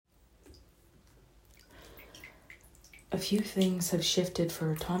a few things have shifted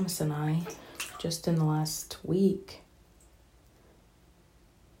for Thomas and I just in the last week.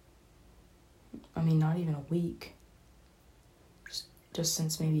 I mean, not even a week. Just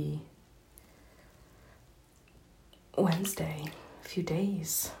since maybe Wednesday, a few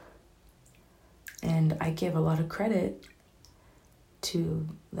days. And I give a lot of credit to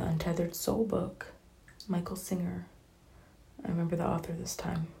the Untethered Soul book, Michael Singer. I remember the author this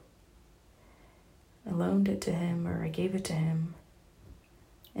time. I loaned it to him, or I gave it to him,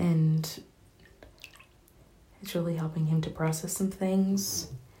 and it's really helping him to process some things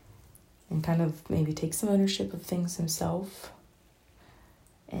and kind of maybe take some ownership of things himself.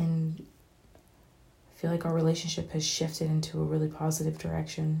 And I feel like our relationship has shifted into a really positive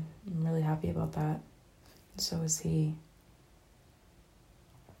direction. I'm really happy about that. And so is he.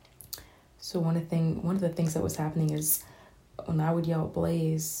 So one of the things that was happening is when I would yell at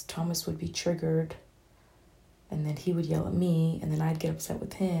Blaze, Thomas would be triggered, and then he would yell at me, and then I'd get upset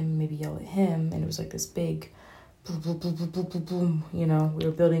with him, maybe yell at him, and it was like this big boom, boom, boom, boom, boom, boom, boom. You know, we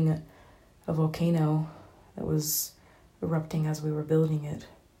were building a volcano that was erupting as we were building it.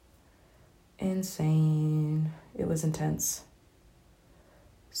 Insane. It was intense.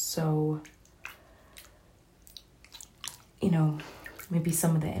 So, you know, maybe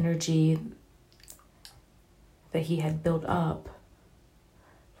some of the energy that he had built up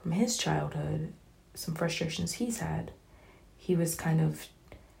from his childhood, some frustrations he's had, he was kind of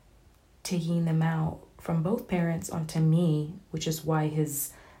taking them out from both parents onto me, which is why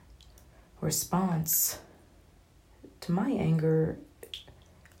his response to my anger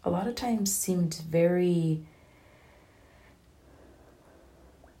a lot of times seemed very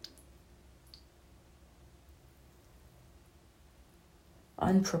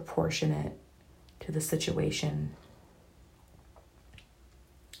unproportionate to the situation.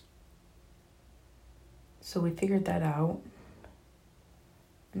 So we figured that out.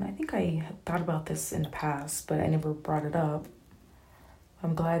 And I think I had thought about this in the past, but I never brought it up.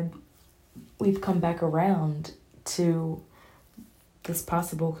 I'm glad we've come back around to this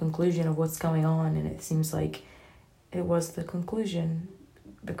possible conclusion of what's going on, and it seems like it was the conclusion,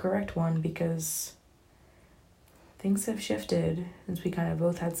 the correct one, because things have shifted since we kind of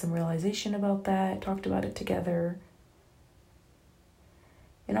both had some realization about that, talked about it together.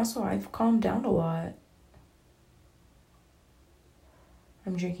 And also, I've calmed down a lot.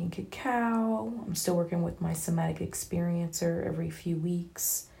 I'm drinking cacao. I'm still working with my somatic experiencer every few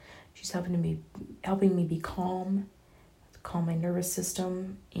weeks. She's helping me be calm my nervous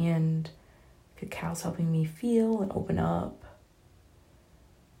system, and cacao's helping me feel and open up.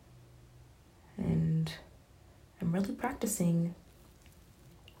 And I'm really practicing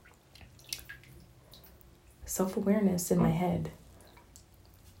self-awareness in my head.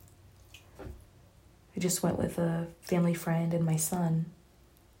 I just went with a family friend and my son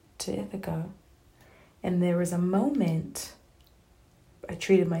to Ithaca, and there was a moment I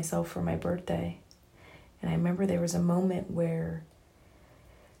treated myself for my birthday. And I remember there was a moment where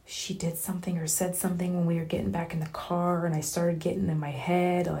she did something or said something when we were getting back in the car, and I started getting in my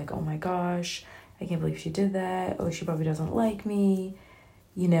head like, oh my gosh, I can't believe she did that. Oh, she probably doesn't like me.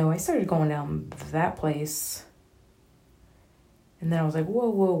 You know, I started going down that place. And then I was like,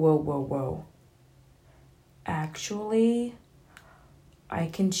 whoa. Actually, I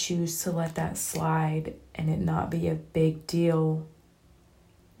can choose to let that slide and it not be a big deal.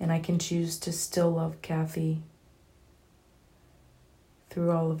 And I can choose to still love Kathy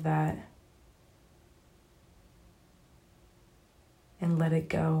through all of that and let it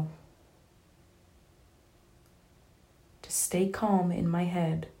go. To stay calm in my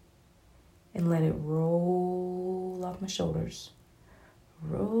head and let it roll off my shoulders.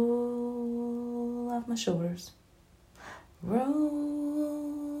 Roll off my shoulders. Roll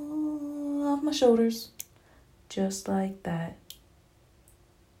off my shoulders. Just like that.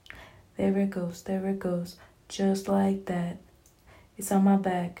 There it goes, just like that. It's on my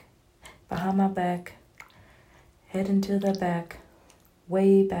back, behind my back, heading to the back,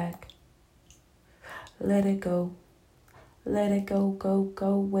 way back. Let it go,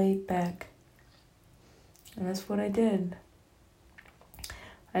 go way back. And that's what I did.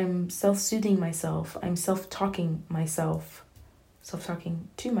 I'm self-soothing myself. I'm self-talking myself. Self-talking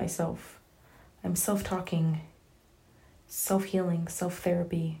to myself. I'm self-talking, self-healing,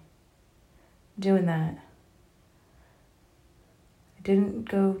 self-therapy. Doing that. I didn't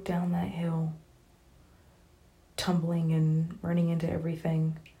go down that hill tumbling and running into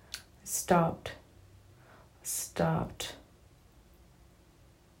everything. I stopped.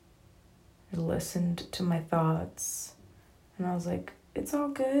 I listened to my thoughts, and I was like, it's all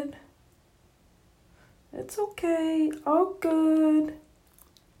good. It's okay. All good.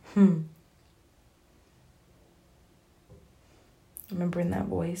 Remembering that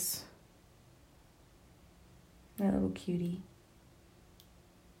voice. That little cutie.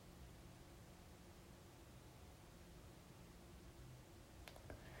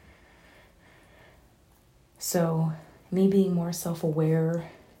 So, me being more self-aware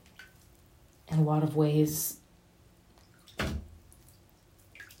in a lot of ways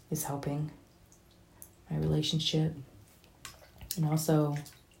is helping my relationship, and also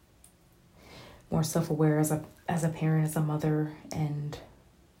more self-aware as a parent, as a mother, and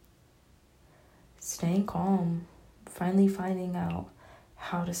staying calm, finally finding out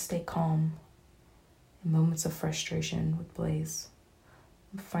how to stay calm in moments of frustration with Blaze.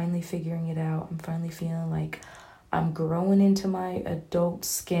 I'm finally figuring it out. I'm finally feeling like I'm growing into my adult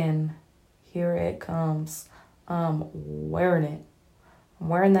skin. Here it comes. I'm wearing it. I'm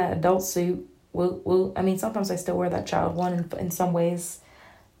wearing that adult suit. Woo, woo. I mean, sometimes I still wear that child one in some ways,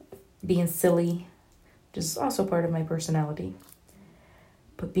 being silly, which is also part of my personality.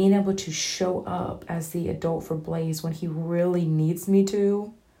 But being able to show up as the adult for Blaze when he really needs me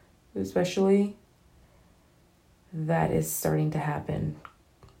to, especially, that is starting to happen.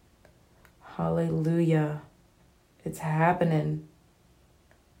 Hallelujah. It's happening.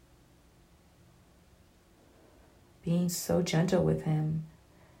 Being so gentle with him,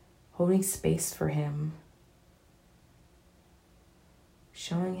 holding space for him,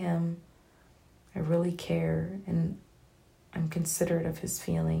 showing him I really care and I'm considerate of his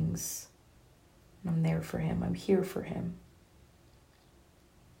feelings. And I'm there for him. I'm here for him.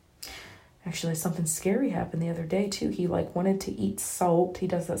 Actually, something scary happened the other day too. He wanted to eat salt. He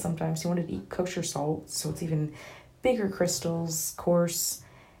does that sometimes. He wanted to eat kosher salt, so it's even bigger crystals, coarse.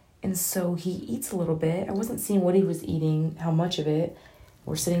 And so he eats a little bit. I wasn't seeing what he was eating, how much of it.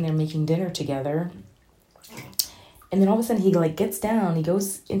 We're sitting there making dinner together. And then all of a sudden he gets down, he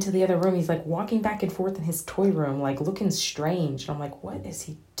goes into the other room. He's walking back and forth in his toy room, looking strange. And I'm like, what is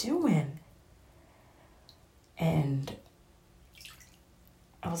he doing? And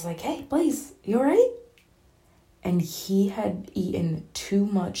I was like, hey, Blaze, you all right? And he had eaten too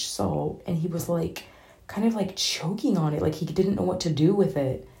much salt and he was kind of choking on it. He didn't know what to do with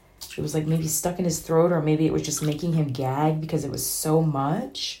it. It was maybe stuck in his throat, or maybe it was just making him gag because it was so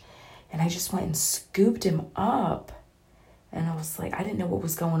much. And I just went and scooped him up. And I was I didn't know what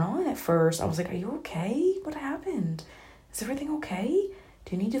was going on at first. I was like, are you okay? What happened? Is everything okay?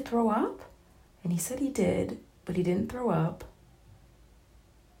 Do you need to throw up? And he said he did, but he didn't throw up.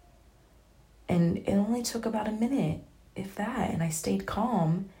 And it only took about a minute, if that, and I stayed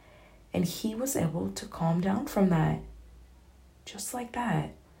calm, and he was able to calm down from that. Just like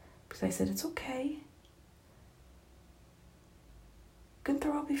that. Because I said, it's okay. You can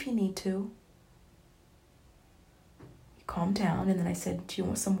throw up if you need to. He calmed down, and then I said, do you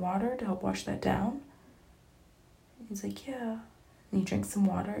want some water to help wash that down? And he's like, yeah. And he drank some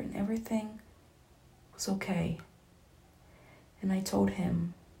water, and everything was okay. And I told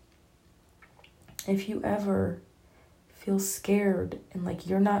him, if you ever feel scared and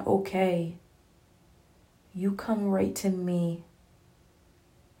you're not okay, you come right to me,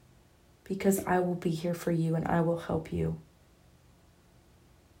 because I will be here for you and I will help you.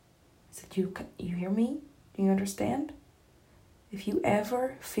 I said, you hear me? Do you understand? If you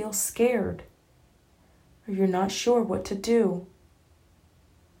ever feel scared or you're not sure what to do,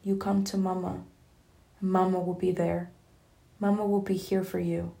 you come to Mama. Mama will be there. Mama will be here for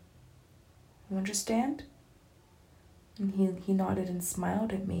you. You understand? And he nodded and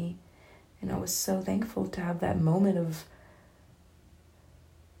smiled at me. And I was so thankful to have that moment of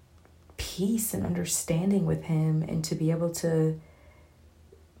peace and understanding with him, and to be able to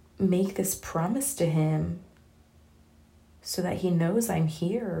make this promise to him so that he knows I'm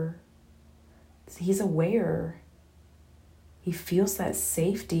here. He's aware. He feels that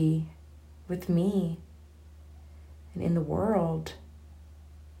safety with me and in the world.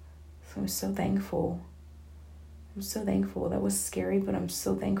 So I'm so thankful. I'm so thankful. That was scary, but I'm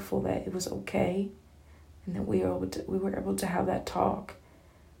so thankful that it was okay, and that we were able to have that talk.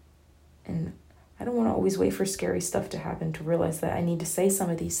 And I don't want to always wait for scary stuff to happen to realize that I need to say some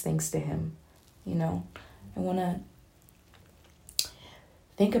of these things to him. I want to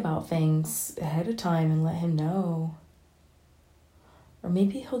think about things ahead of time and let him know. Or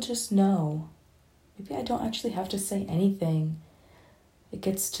maybe he'll just know. Maybe I don't actually have to say anything. It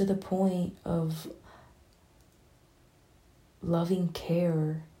gets to the point of loving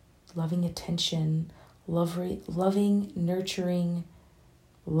care, loving attention, loving, nurturing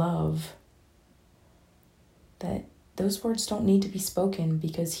love that those words don't need to be spoken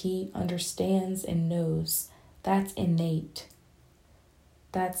because he understands and knows. That's innate.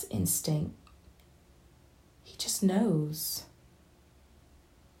 That's instinct. He just knows.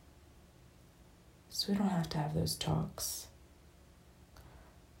 So we don't have to have those talks.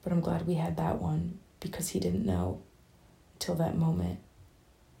 But I'm glad we had that one because he didn't know until that moment.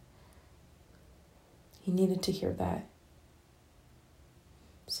 He needed to hear that.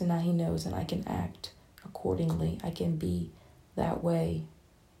 So now he knows, and I can act accordingly. I can be that way.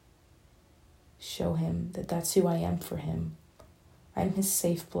 Show him that that's who I am for him. I'm his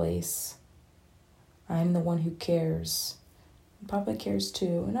safe place. I'm the one who cares. And Papa cares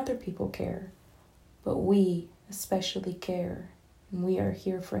too, and other people care. But we especially care, and we are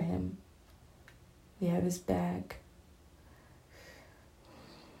here for him. We have his back.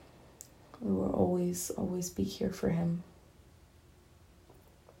 We will always, always be here for him.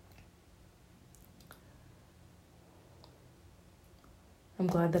 I'm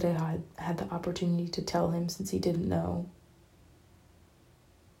glad that I had the opportunity to tell him since he didn't know.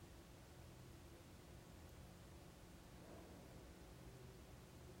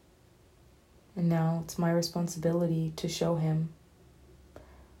 And now it's my responsibility to show him.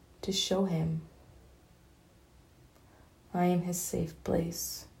 To show him. I am his safe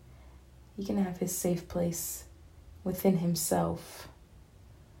place. He can have his safe place within himself.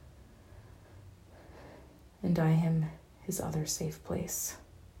 And I am his other safe place.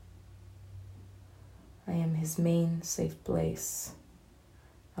 I am his main safe place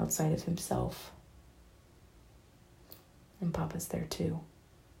outside of himself. And Papa's there too.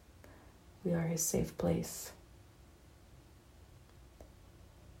 We are his safe place.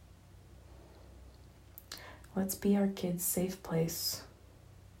 Let's be our kids' safe place.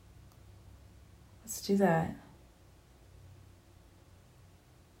 Let's do that.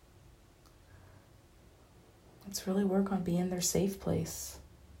 Let's really work on being their safe place.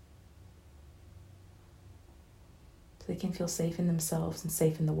 So they can feel safe in themselves and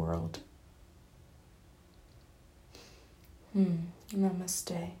safe in the world.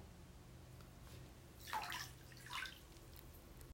 Namaste.